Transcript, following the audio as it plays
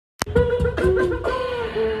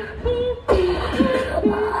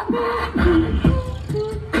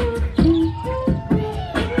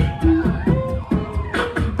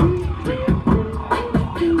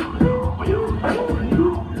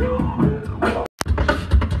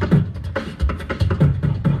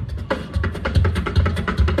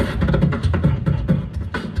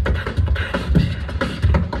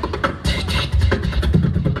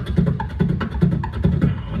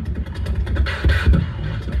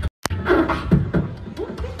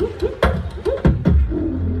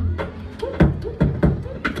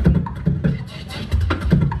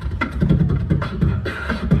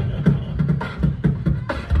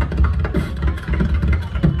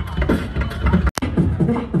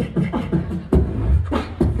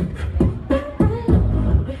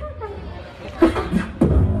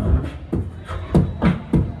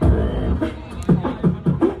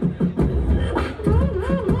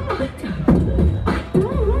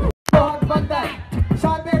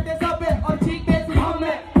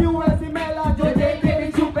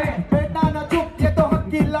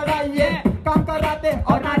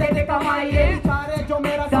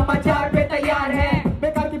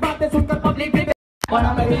और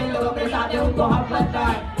हमारे लोगों के साथ उनको हक बनता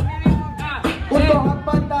है, उनको हक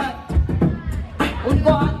बनता है,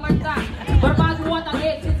 उनको हक बनता है। बर्बाद हुआ था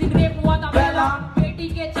देश, रेप हुआ था पहला, बेटी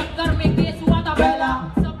के चक्कर में केस हुआ था पहला,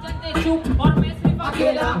 सब जनते चुप और मैं सिर्फ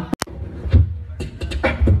अकेला।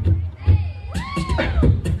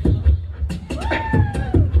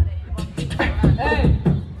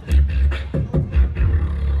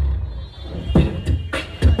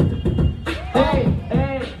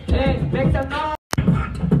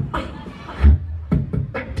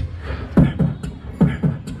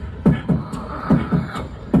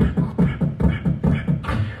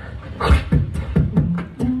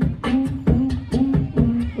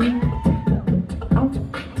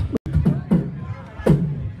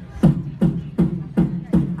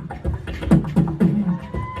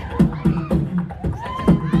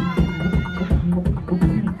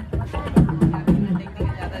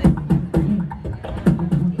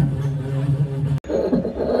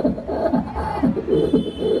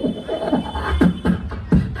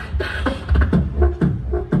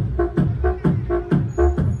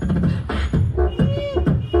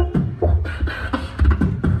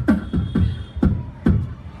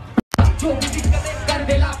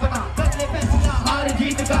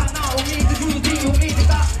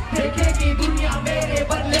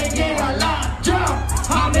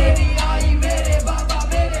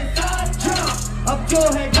 जो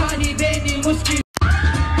है गाली देनी मुश्किल।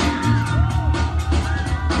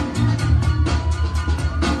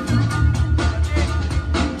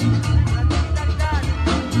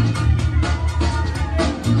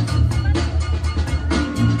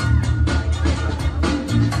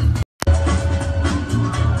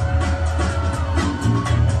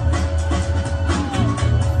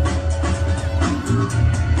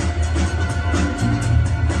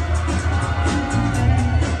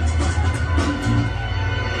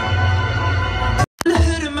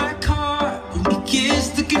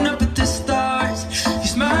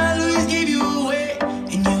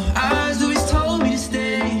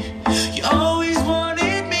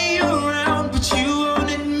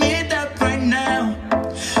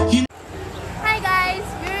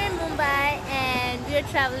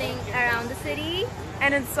 Traveling around the city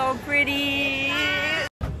and it's so pretty.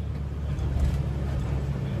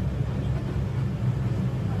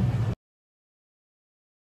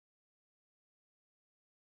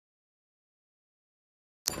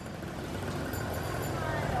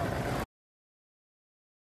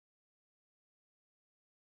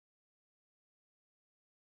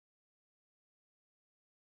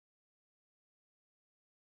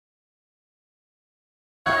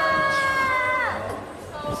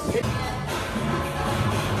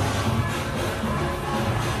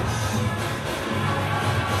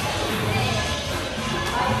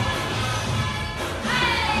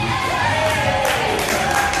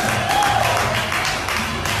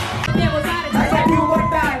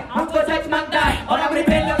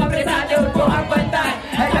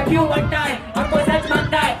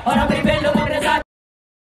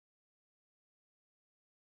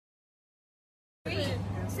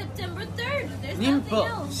 September 3rd. There's Nimpa, nothing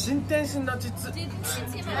else. 新天使の術。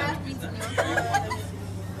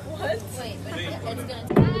 What? Wait, but it's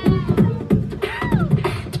gonna.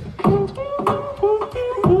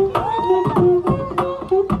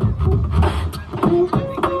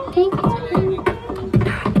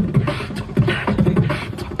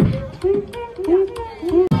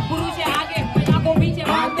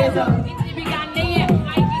 इतनी भी ज्ञान नहीं है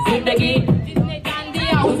आई की जिंदगी, जिसने जान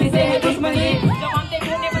दिया उसी से है दुश्मनी। जब हम थे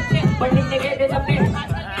छोटे बच्चे पर लिखने गए थे सपने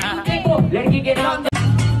को लड़की के नाम।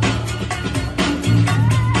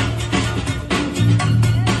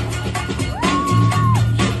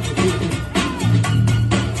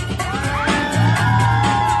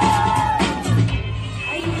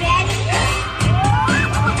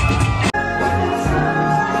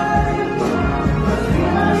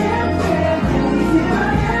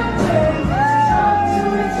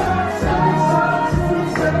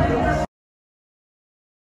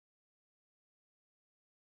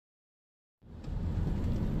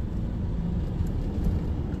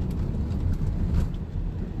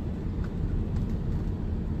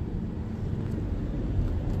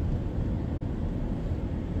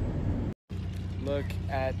 Look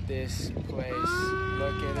at this place.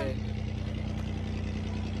 Look at it.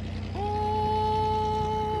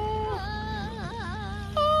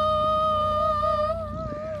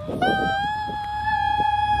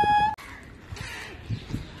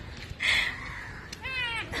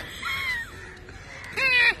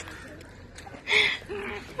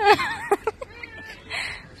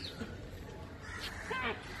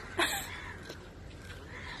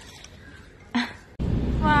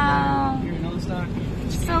 Wow,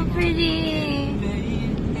 so pretty.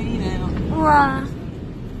 Wow.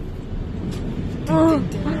 Oh.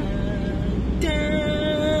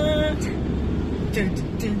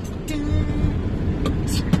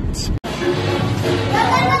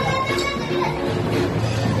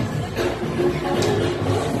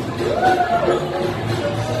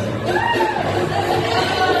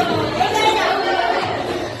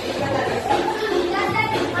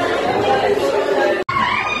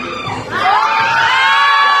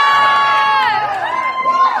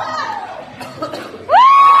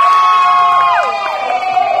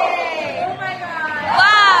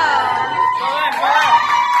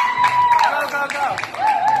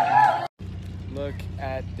 Look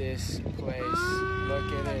at this place.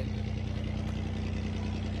 Look at it.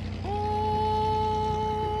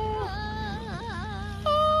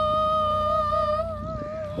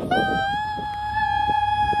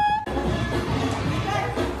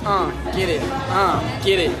 Get it.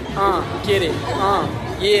 Get it. Get it.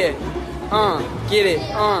 Yeah. Get it.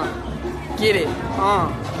 Get it.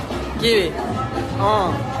 Get it.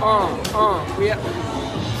 We are.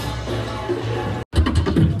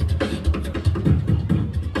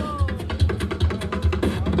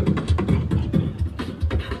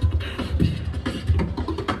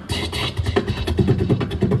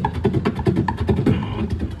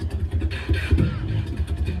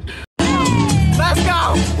 Let's go!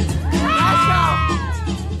 Let's go!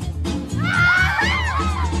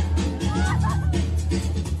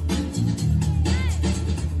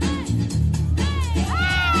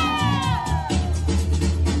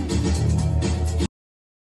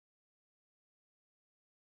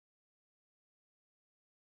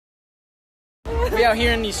 We out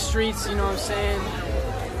here in these streets, you know what I'm saying?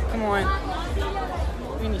 Come on.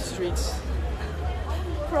 We in these streets.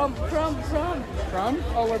 Prom?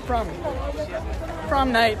 Oh, we're prom.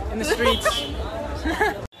 Prom night in the streets.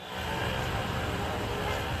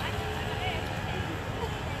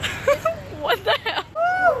 What the hell?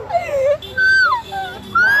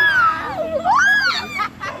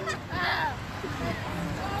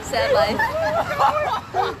 Sad life.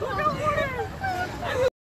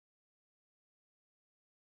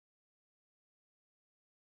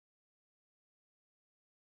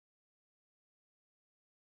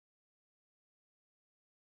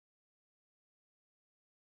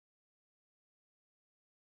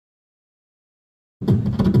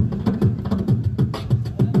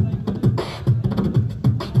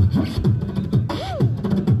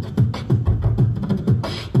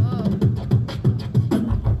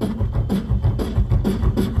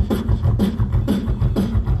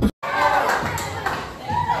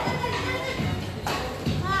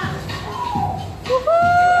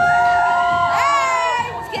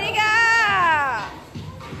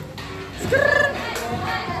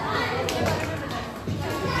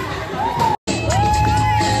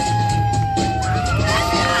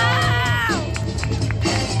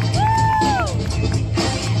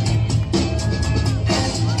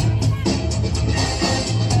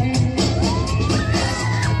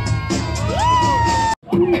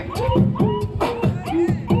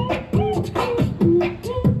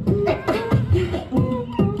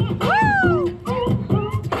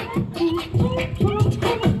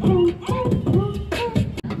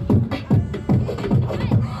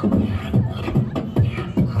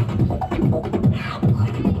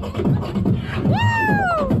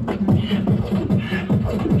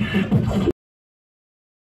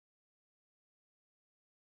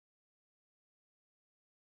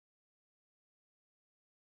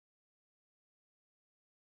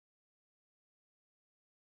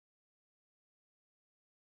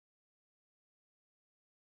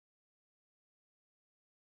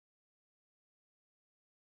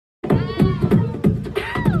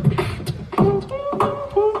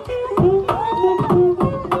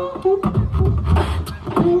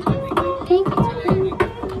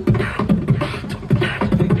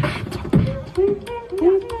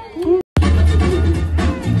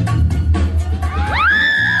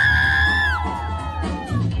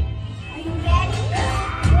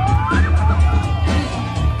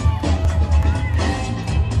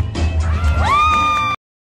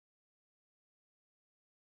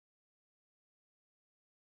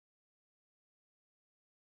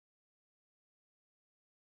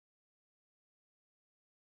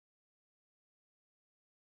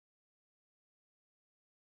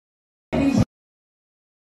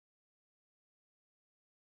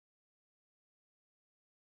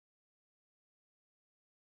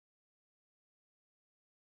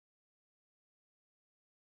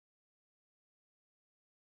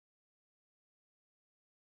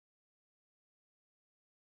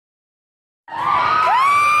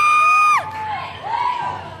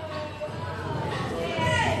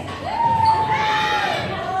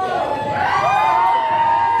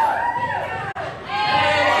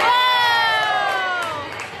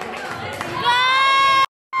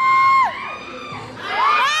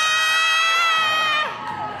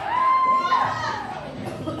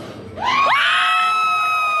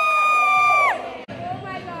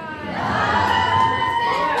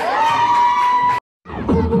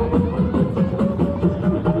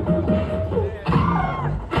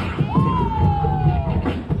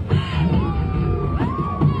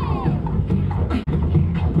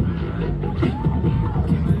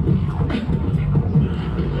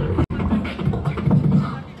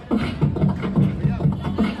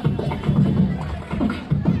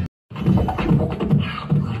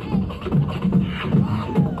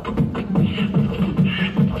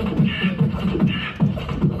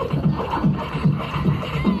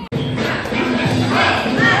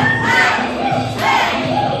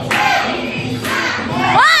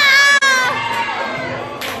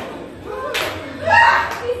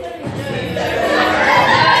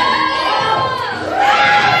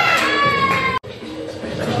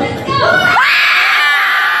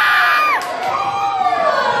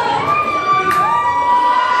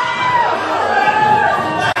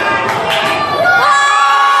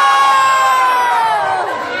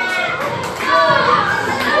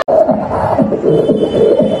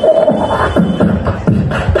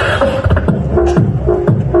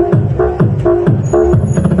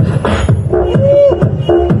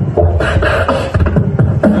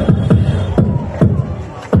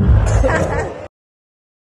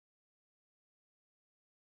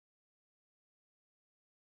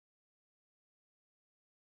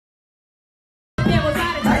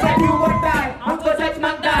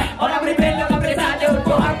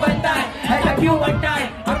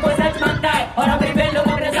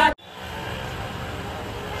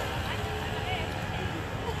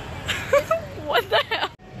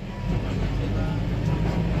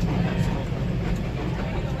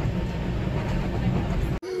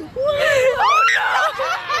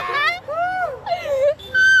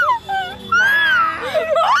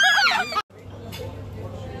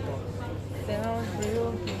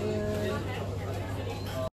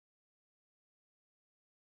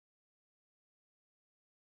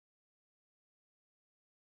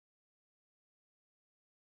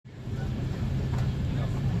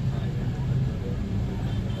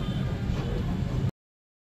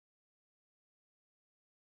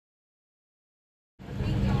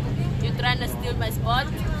 my spot.